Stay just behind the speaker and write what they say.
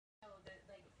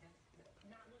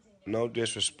No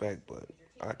disrespect, but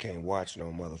I can't watch no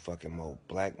motherfucking more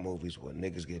black movies where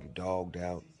niggas getting dogged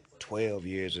out, 12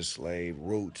 years a slave,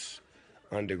 Roots,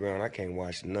 Underground. I can't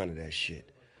watch none of that shit.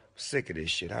 I'm sick of this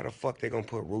shit. How the fuck they gonna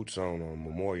put Roots on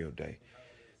Memorial Day?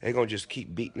 They gonna just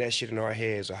keep beating that shit in our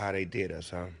heads or how they did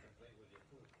us, huh?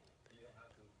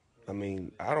 I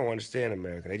mean, I don't understand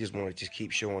America. They just want to just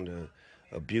keep showing the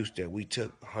abuse that we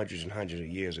took hundreds and hundreds of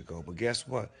years ago. But guess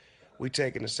what? We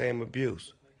taking the same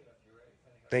abuse.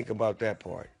 Think about that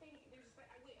part.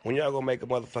 When y'all gonna make a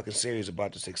motherfucking series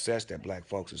about the success that black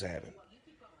folks is having?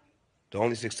 The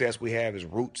only success we have is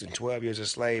Roots and 12 Years a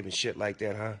Slave and shit like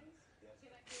that, huh?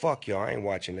 Fuck y'all, I ain't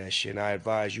watching that shit. And I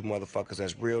advise you motherfuckers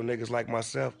that's real niggas like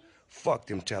myself, fuck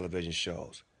them television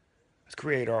shows. Let's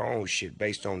create our own shit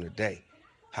based on the day.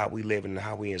 How we live and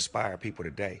how we inspire people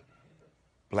today.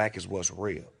 Black is what's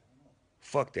real.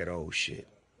 Fuck that old shit.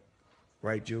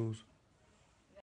 Right, Jules?